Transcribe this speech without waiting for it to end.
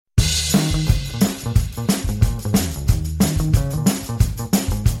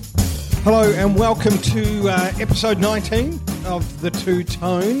Hello and welcome to episode 19 of The Two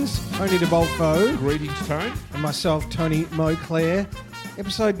Tones. Tony de Bolfo. Greetings, Tone. And myself, Tony Moclair.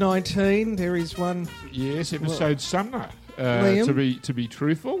 Episode 19, there is one... Yes, episode Sumner, Liam? to be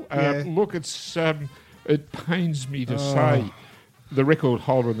truthful. Yeah. Look, it pains me to say the record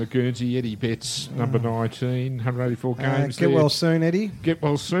holder in the Guernsey, Eddie Betts, number 19, 184 games. Get well soon, Eddie. Get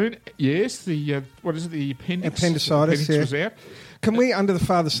well soon. Yes, the appendix? Appendicitis, was out. Can we, under the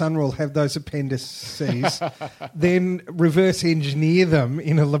father-son rule, have those appendices, then reverse engineer them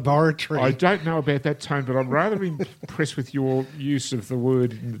in a laboratory? I don't know about that, Tone, but I'm rather impressed with your use of the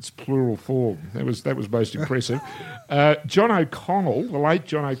word in its plural form. That was most impressive. John O'Connell, the late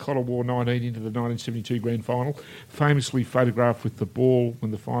John O'Connell, wore 19 into the 1972 grand final, famously photographed with the ball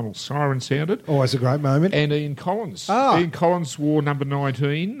when the final siren sounded. Always a great moment. And Ian Collins. Ian Collins wore number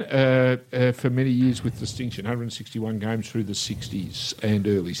 19 for many years with distinction, 161 games through the 60s and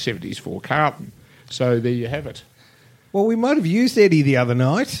early 70s for Carlton. So there you have it. Well, we might have used Eddie the other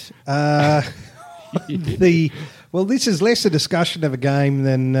night. This is less a discussion of a game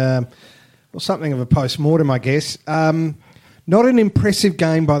than something of a post-mortem, I guess. Not an impressive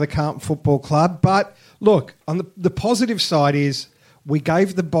game by the Carlton Football Club, but look, on the positive side is we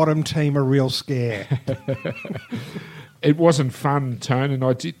gave the bottom team a real scare. It wasn't fun, Tone, and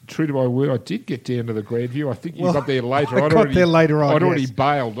I did, true to my word, I did get down to the Grandview. I think you got there later. I'd already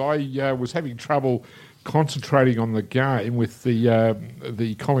bailed. I was having trouble concentrating on the game with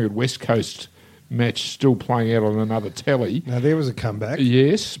the Collingwood West Coast match still playing out on another telly. Now, there was a comeback.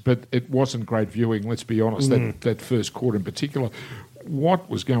 Yes, but it wasn't great viewing, let's be honest, that first quarter in particular. What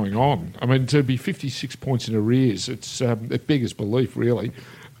was going on? I mean, to be 56 points in arrears, it beggars belief, really.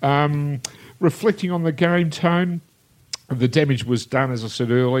 Reflecting on the game, Tone, the damage was done, as I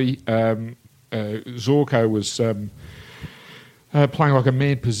said early. Zorko was playing like a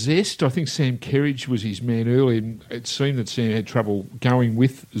man possessed. I think Sam Kerridge was his man early, and it seemed that Sam had trouble going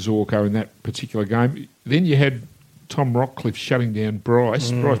with Zorko in that particular game. Then you had Tom Rockcliffe shutting down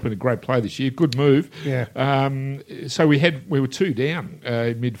Bryce. Bryce been a great player this year. Good move. Yeah. So we were two down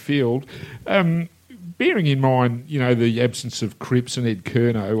in midfield. Bearing in mind, the absence of Cripps and Ed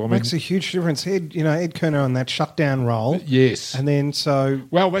Curnow, Makes a huge difference. Ed Curnow on that shutdown role. Yes. And then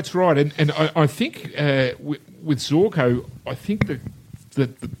Well, that's right. And I think with Zorko, I think that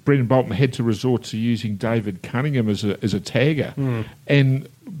Brendan Bolton had to resort to using David Cunningham as a tagger. And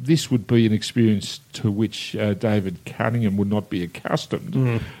this would be an experience to which David Cunningham would not be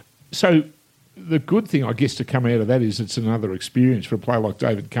accustomed. So the good thing, I guess, to come out of that is it's another experience for a player like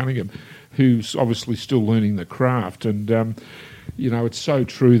David Cunningham, who's obviously still learning the craft. And, it's so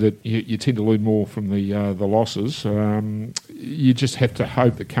true that you tend to learn more from the losses. You just have to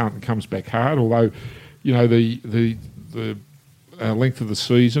hope that Carlton comes back hard, although, the length of the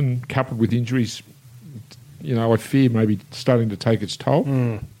season, coupled with injuries, I fear maybe starting to take its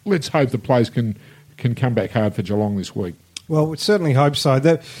toll. Let's hope the players can come back hard for Geelong this week. Well, we certainly hope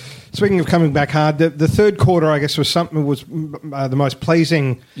so. Speaking of coming back hard, the third quarter, I guess, was the most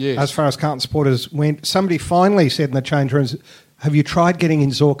pleasing as far as Carlton supporters went. Somebody finally said in the change rooms, have you tried getting in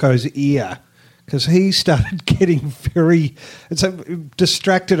Zorko's ear? Because he started getting very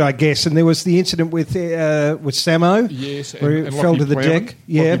distracted, I guess. And there was the incident with Samo, where he fell to the deck.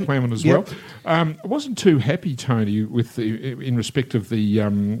 Yeah, Plowman as well. I wasn't too happy, Tony, with in respect of the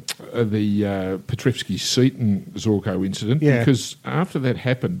Petrevsky-Seaton Zorko incident, because after that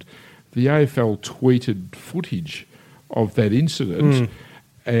happened, the AFL tweeted footage of that incident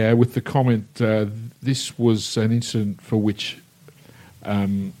with the comment, this was an incident for which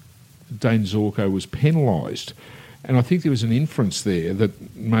Dane Zorko was penalised. And I think there was an inference there that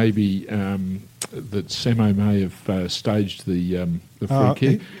maybe that Samo may have staged the free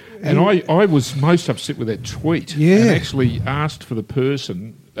kick. And I was most upset with that tweet and actually asked for the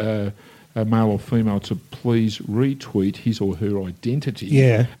person, male or female, to please retweet his or her identity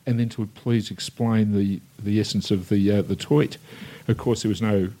and then to please explain the essence of the tweet. Of course, there was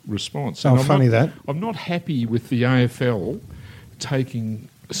no response. I'm not happy with the AFL taking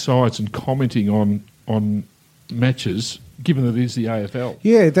sides and commenting on matches, given that it is the AFL.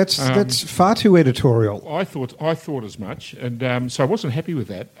 Yeah, that's far too editorial. I thought as much, and so I wasn't happy with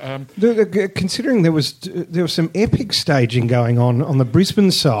that. Considering there was some epic staging going on the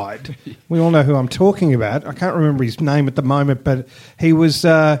Brisbane side. We all know who I'm talking about. I can't remember his name at the moment, but he was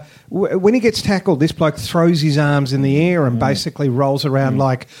when he gets tackled, this bloke throws his arms in the air and basically rolls around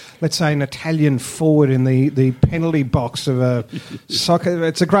like, let's say, an Italian forward in the penalty box of a soccer.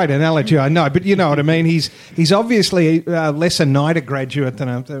 It's a great analogy, I know, but you know what I mean. He's obviously less a NIDA graduate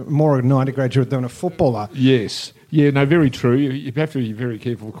than more a NIDA graduate than a footballer. Yes. Yeah, no, very true. You have to be very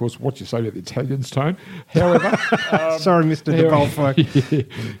careful, of course, what you say about the Italians, Tone. However... Sorry, Mr. De Bolfo.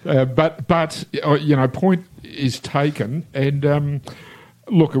 But point is taken. And,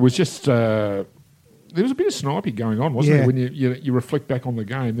 look, it was just... there was a bit of sniping going on, wasn't there? When you reflect back on the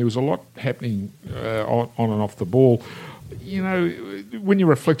game, there was a lot happening on and off the ball. When you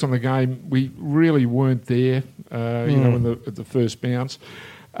reflect on the game, we really weren't there, at the first bounce.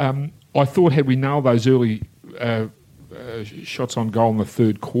 I thought had we nailed those early shots on goal in the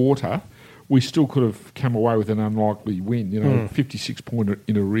third quarter, we still could have come away with an unlikely win. 56 point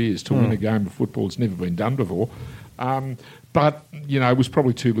in arrears to win a game of football. It's never been done before. But it was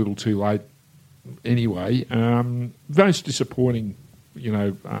probably too little too late anyway. Most disappointing,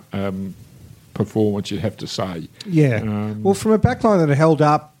 performance, you'd have to say. Yeah. Well, from a backline that had held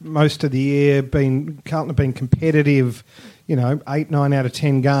up most of the year, Carlton have been competitive, 8, 9 out of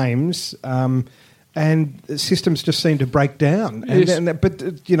 10 games, and the systems just seem to break down. Yes. But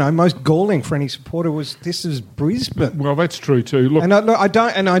most galling for any supporter was this is Brisbane. Well, that's true too. Look, I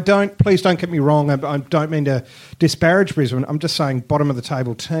don't. Please don't get me wrong. I don't mean to disparage Brisbane. I'm just saying bottom of the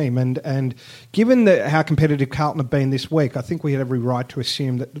table team. And given how competitive Carlton have been this week, I think we had every right to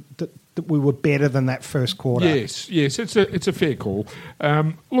assume that we were better than that first quarter. Yes, it's a fair call.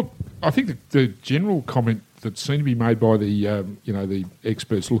 Look, I think the general comment that seemed to be made by the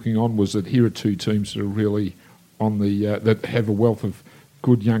experts looking on was that here are two teams that are really on that have a wealth of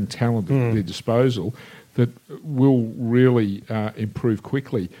good young talent at their disposal that will really improve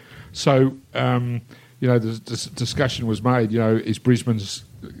quickly. So the discussion was made. Is Brisbane's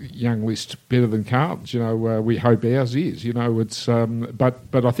young list better than Carlton's? We hope ours is. It's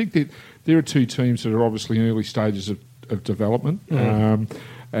but I think that there are two teams that are obviously in early stages of development.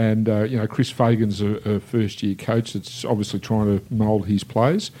 And Chris Fagan's a first-year coach that's obviously trying to mould his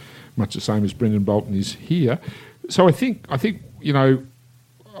players, much the same as Brendan Bolton is here. So I think we're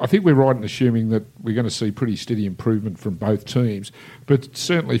right in assuming that we're going to see pretty steady improvement from both teams. But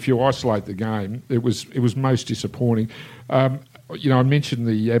certainly, if you isolate the game, it was most disappointing. I mentioned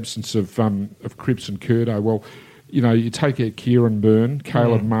the absence of Cripps and Curdo. Well, you take out Kieran Byrne,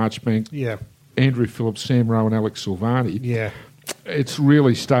 Caleb Marchbank, Andrew Phillips, Sam Rowe, and Alex Silvani. Yeah. It's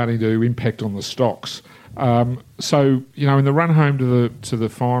really starting to impact on the stocks. So in the run home to the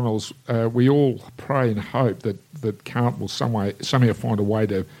finals, we all pray and hope that Carlton will somehow find a way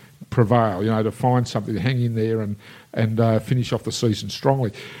to prevail. To find something to hang in there and finish off the season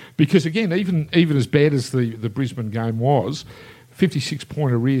strongly. Because again, even as bad as the Brisbane game was, 56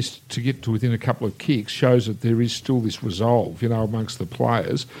 point arrears to get to within a couple of kicks shows that there is still this resolve, amongst the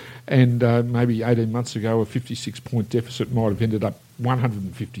players. And maybe 18 months ago, a 56 point deficit might have ended up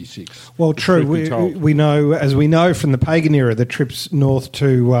 156. Well, true. We know from the Pagan era, the trips north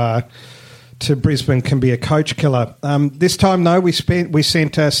to Brisbane can be a coach killer. This time, though, we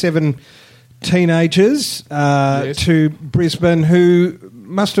sent 7 teenagers to Brisbane who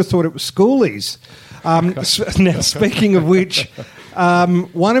must have thought it was schoolies. Now, speaking of which,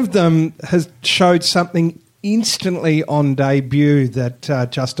 one of them has showed something instantly on debut that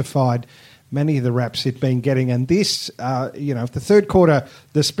justified many of the raps he'd been getting. And this, the third quarter,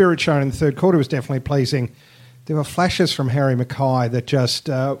 the spirit shown in the third quarter was definitely pleasing. There were flashes from Harry Mackay that just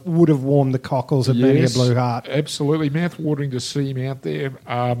would have warmed the cockles of many a blue heart. Absolutely, mouth-watering to see him out there.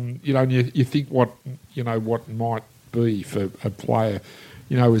 And you think what might be for a player,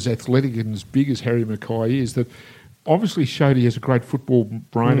 as athletic and as big as Harry Mackay is, that obviously showed he has a great football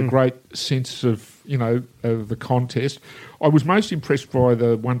brain, a great sense of of the contest. I was most impressed by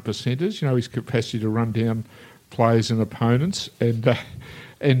the one percenters. His capacity to run down players and opponents, and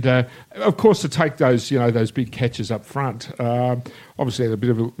of course to take those those big catches up front. Obviously had a bit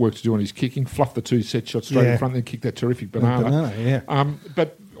of work to do on his kicking. Fluffed the 2 set shots straight in front, then kicked that terrific banana.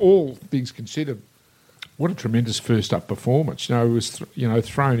 But all things considered, what a tremendous first up performance. He was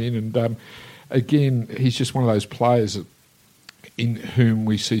thrown in, and again, he's just one of those players in whom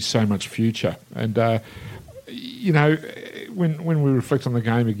we see so much future. And when we reflect on the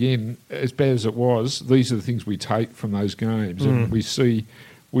game again, as bad as it was, these are the things we take from those games, and we see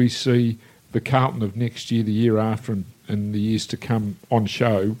the Carlton of next year, the year after, and the years to come on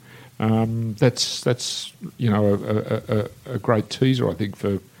show. That's a great teaser, I think,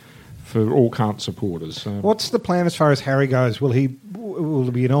 for all Carlton supporters. What's the plan as far as Harry goes? Will he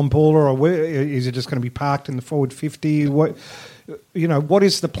be an on-baller, or is it just going to be parked in the forward 50? What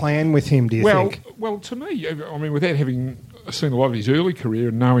is the plan with him, do you think? Well, to me, I mean, without having seen a lot of his early career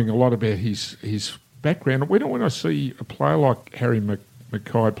and knowing a lot about his background, when I see a player like Harry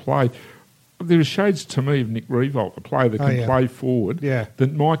Mackay play, there are shades to me of Nick Riewoldt, a player that can play forward,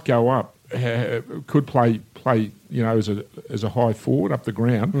 that might go up, could play play, as a high forward up the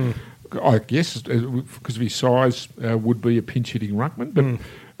ground. I guess because of his size, would be a pinch hitting ruckman.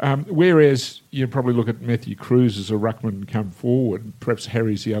 But whereas you probably look at Matthew Cruz as a ruckman and come forward, perhaps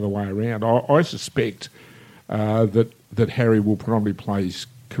Harry's the other way around. I suspect that Harry will probably play his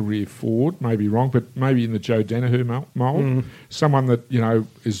career forward. Maybe wrong, but maybe in the Joe Danaher mould, someone that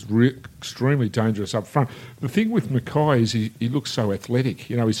is extremely dangerous up front. The thing with Mackay is he looks so athletic.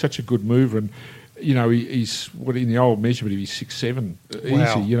 He's such a good mover, and he's in the old measurement he's 6'7",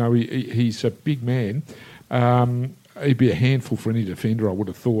 Wow. easy. He's a big man. He'd be a handful for any defender, I would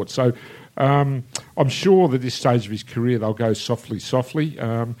have thought. So I'm sure that at this stage of his career they'll go softly.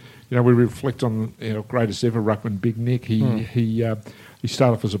 We reflect on greatest ever ruckman, Big Nick. He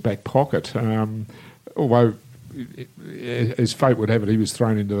started off as a back pocket, although as fate would have it, he was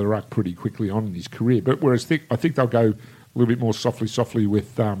thrown into the ruck pretty quickly on in his career. But whereas I think they'll go a little bit more softly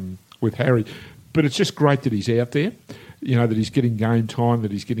with Harry. But it's just great that he's out there, that he's getting game time,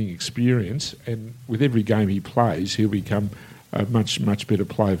 that he's getting experience, and with every game he plays, he'll become a much, much better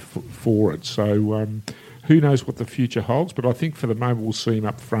player for it. So who knows what the future holds, but I think for the moment we'll see him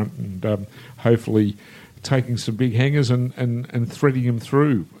up front and hopefully taking some big hangers and threading him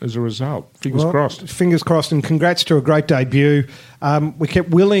through as a result. Fingers crossed. Fingers crossed, and congrats to a great debut. We kept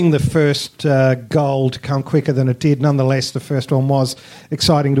willing the first goal to come quicker than it did. Nonetheless, the first one was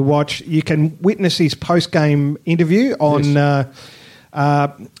exciting to watch. You can witness his post-game interview on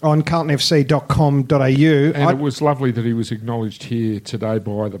carltonfc.com.au. And it was lovely that he was acknowledged here today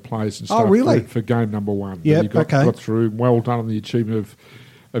by the players and stuff for game number one. Yeah, he got through. Well done on the achievement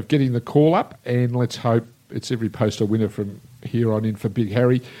of getting the call up, and let's hope it's every poster winner from here on in for Big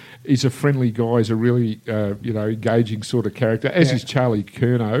Harry. He's a friendly guy. He's a really engaging sort of character, as is Charlie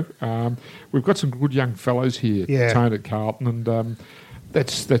Curnow. We've got some good young fellows here, Tone at Carlton, and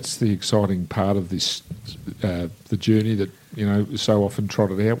that's the exciting part of this the journey that so often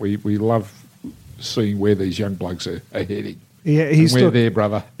trotted out. We love seeing where these young blokes are heading. Yeah, he's there,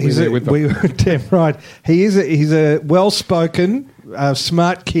 brother. We're there with them. Damn right. He's a well-spoken,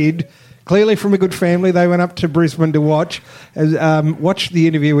 smart kid, clearly from a good family. They went up to Brisbane to watch the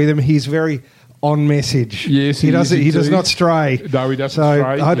interview with him. He's very on message. Yes, he does not stray. No, he doesn't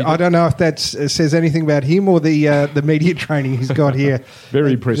stray. So I don't know if that says anything about him or the media training he's got here.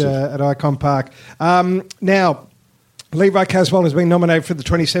 Very impressive at Icon Park. Now, Levi Casbolt has been nominated for the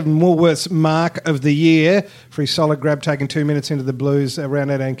 27 Woolworths Mark of the Year for his solid grab, taking 2 minutes into the Blues around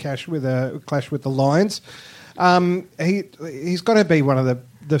 18 clash with the Lions. He's got to be one of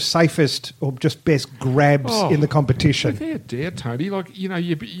the safest or just best grabs in the competition. Without doubt, Tony.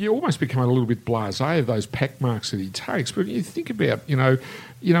 You almost become a little bit blasé of those pack marks that he takes. But you think about,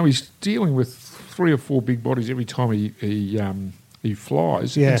 he's dealing with 3 or 4 big bodies every time he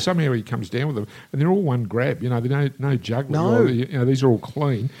flies, and somehow he comes down with them, and they're all one grab. They're no juggling. No. These are all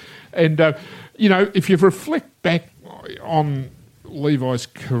clean. And if you reflect back on Levi's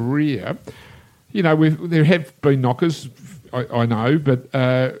career, there have been knockers, I know, but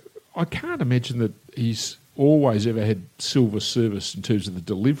I can't imagine that he's always ever had silver service in terms of the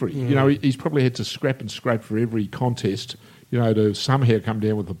delivery. He's probably had to scrap and scrape for every contest, to somehow come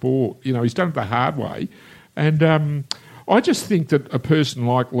down with the ball. He's done it the hard way, and I just think that a person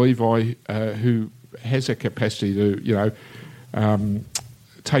like Levi, who has a capacity to,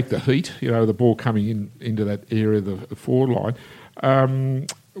 take the heat, the ball coming into that area of the forward line,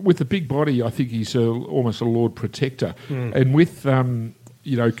 with the big body, I think he's almost a Lord Protector. And with,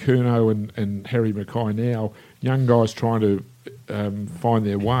 Curnow and Harry Mackay now, young guys trying to find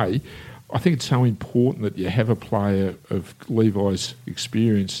their way, I think it's so important that you have a player of Levi's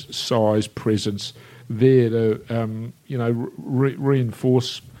experience, size, presence, there to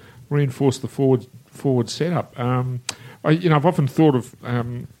reinforce the forward setup. I've often thought of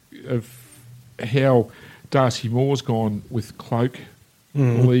how Darcy Moore's gone with Cloak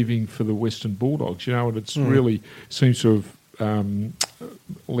leaving for the Western Bulldogs, and it's really seems to have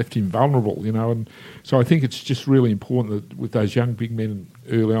left him vulnerable, and so I think it's just really important that with those young big men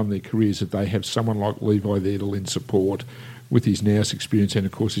early on in their careers that they have someone like Levi there to lend support with his nous experience and,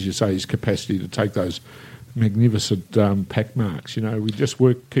 of course, as you say, his capacity to take those magnificent pack marks. We just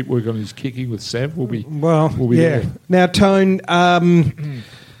keep working on his kicking with Sav. We'll be there. Now, Tone,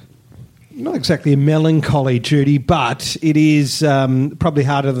 not exactly a melancholy duty, but it is probably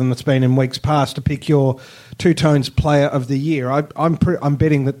harder than it's been in weeks past to pick your Two Tones Player of the Year. I'm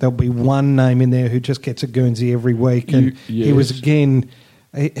betting that there'll be one name in there who just gets a Guernsey every week, and he was again.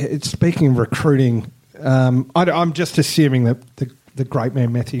 Speaking of recruiting, I'm just assuming that the great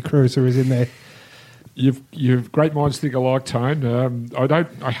man Matthew Cruz is in there. You've great minds think alike, Tone.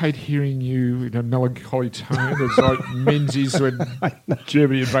 I hate hearing you in a melancholy tone. It's like Menzies when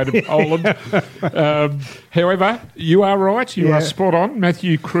Germany invaded Poland. However, you are right. You are spot on.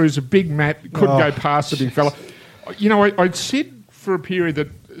 Matthew Cruz, a big Matt, couldn't go past the big fella. You know, I'd said for a period that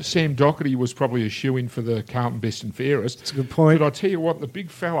Sam Doherty was probably a shoe-in for the Carlton best and fairest. That's a good point. But I tell you what, the big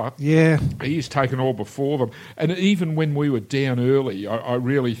fella, he's taken all before them. And even when we were down early, I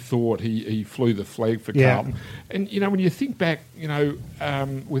really thought he flew the flag for Carlton. And, you know, when you think back, you know,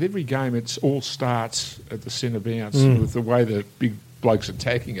 with every game, it all starts at the centre bounce with the way the big bloke's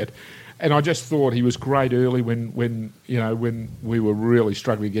attacking it. And I just thought he was great early when we were really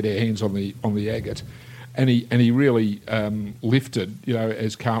struggling to get our hands on the agate. And he really lifted, you know,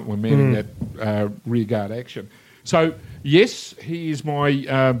 as Carlton were manning that rearguard action. So, yes, he is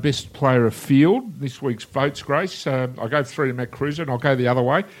my best player of field this week's votes, Grace. I go 3 to Matt Cruiser, and I'll go the other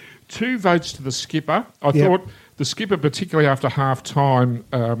way. 2 votes to the skipper. I thought the skipper, particularly after half-time,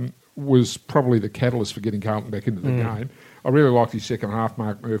 was probably the catalyst for getting Carlton back into the game. I really liked his second half,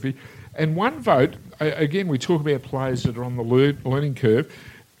 Mark Murphy. And 1 vote, again, we talk about players that are on the learning curve.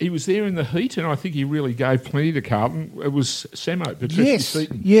 He was there in the heat, and I think he really gave plenty to Carlton. It was Samo.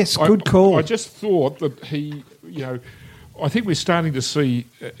 Yes, good call. I just thought that he, you know, I think we're starting to see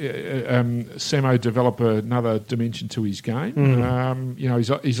Samo develop another dimension to his game. You know,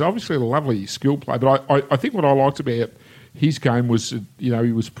 he's obviously a lovely skill player, but I think what I liked about his game was, you know,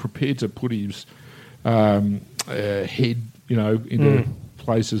 he was prepared to put his head, you know, into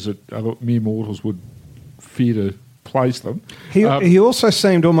places that other mere mortals would fear to place them. He also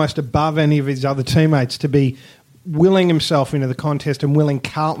seemed almost above any of his other teammates to be willing himself into the contest and willing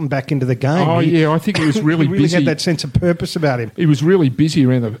Carlton back into the game. I think he was really busy. busy. Had that sense of purpose about him. He was really busy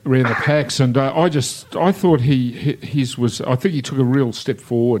around the packs, and I thought his was. I think he took a real step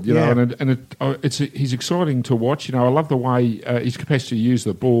forward, you know, and he's exciting to watch. You know, I love the way his capacity to use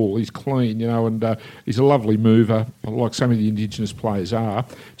the ball. He's clean, you know, and he's a lovely mover, like some of the Indigenous players are.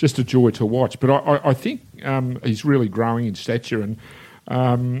 Just a joy to watch. But I think he's really growing in stature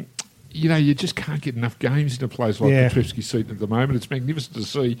and. You know, you just can't get enough games into players like Petrevsky Seaton at the moment. It's magnificent to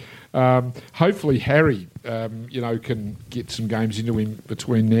see. Hopefully Harry, you know, can get some games into him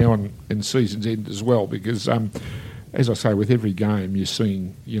between now and season's end as well because, as I say, with every game you're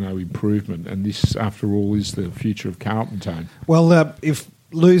seeing, you know, improvement. And this, after all, is the future of Carlton, Tone. Well, if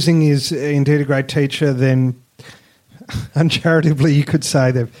losing is indeed a great teacher, then uncharitably you could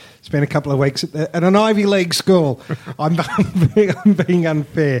say they've spent a couple of weeks at an Ivy League school. I'm being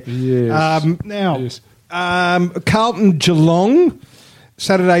unfair. Yes. Carlton Geelong,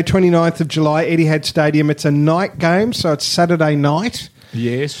 Saturday 29th of July, Etihad Stadium. It's a night game, so it's Saturday night.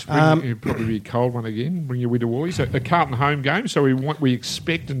 Yes, it'll probably be a cold one again. Bring your winter woolies. A Carlton home game, so we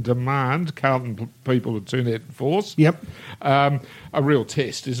expect and demand Carlton people to turn out in force. Yep. A real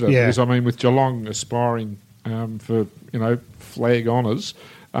test, isn't it? Yeah. Because, I mean, with Geelong aspiring for, you know, flag honours,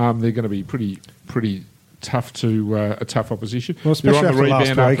 they're going to be pretty tough to a tough opposition. Well, they're on the especially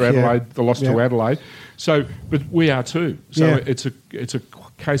rebound after Adelaide, the loss to Adelaide. So, but we are too. So it's a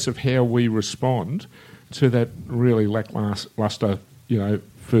case of how we respond to that really lacklustre, you know,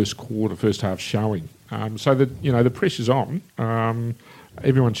 first half showing. So that, you know, the pressure's on.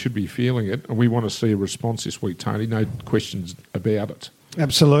 Everyone should be feeling it, and we want to see a response this week, Tony. No questions about it.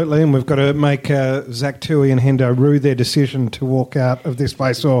 Absolutely, and we've got to make Zach Tui and Hendo Rue their decision to walk out of this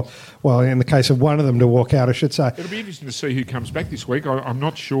place, or, well, in the case of one of them, to walk out, I should say. It'll be interesting to see who comes back this week. I'm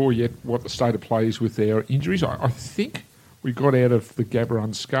not sure yet what the state of play is with their injuries. I think we got out of the Gabba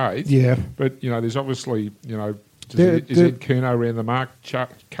unscathed. Yeah. But, you know, there's obviously, you know, is Ed Curnow around the mark?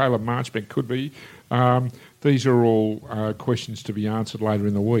 Caleb Marchbank could be. These are all questions to be answered later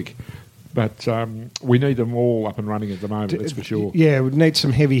in the week. But we need them all up and running at the moment, that's for sure. Yeah, we need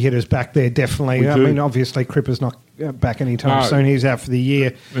some heavy hitters back there, definitely. I mean, obviously, Cripper's not back anytime soon. He's out for the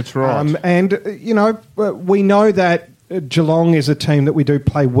year. That's right. And, you know, we know that Geelong is a team that we do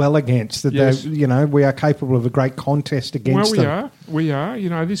play well against. That you know, we are capable of a great contest against them. We are. You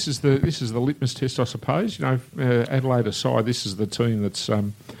know, this is the litmus test, I suppose. You know, Adelaide aside, this is the team that's,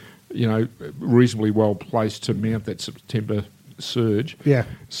 you know, reasonably well placed to mount that September surge. Yeah.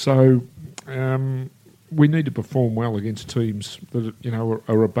 So we need to perform well against teams that, you know,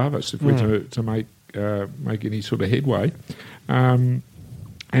 are above us if we're to make any sort of headway. And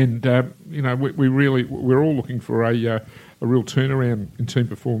you know, we're all looking for a real turnaround in team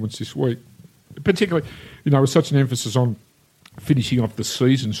performance this week, particularly, you know, with such an emphasis on finishing off the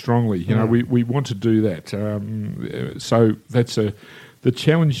season strongly. You know, we want to do that. So that's the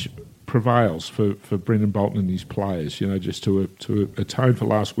challenge prevails for Brendan Bolton and his players, you know, just to atone for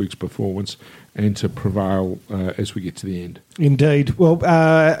last week's performance and to prevail as we get to the end. Indeed. Well,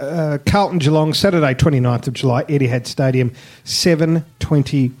 Carlton Geelong, Saturday 29th of July, Etihad Stadium,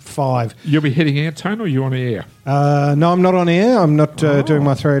 7:25. You'll be heading out, Tone, or are you on air? No, I'm not on air. I'm not doing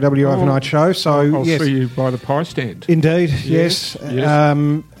my 3AW overnight show. So I'll yes. see you by the pie stand. Indeed, yes.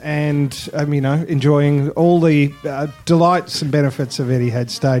 And enjoying all the delights and benefits of Etihad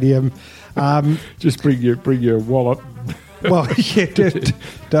Stadium. Just bring your wallet. Well, yeah,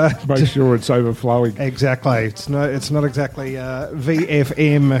 make sure it's overflowing. Exactly. It's not exactly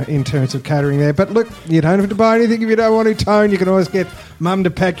VFM in terms of catering there. But look, you don't have to buy anything if you don't want to, Tone. You can always get Mum to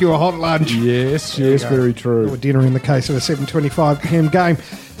pack you a hot lunch. Yes, very true. Or dinner in the case of a 7:25 p.m. game.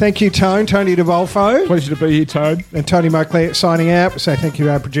 Thank you, Tone. Tony de Bolfo. Pleasure to be here, Tone. And Tony Moclair signing out. So thank you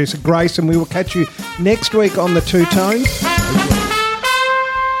to our producer, Grace, and we will catch you next week on the Two Tones.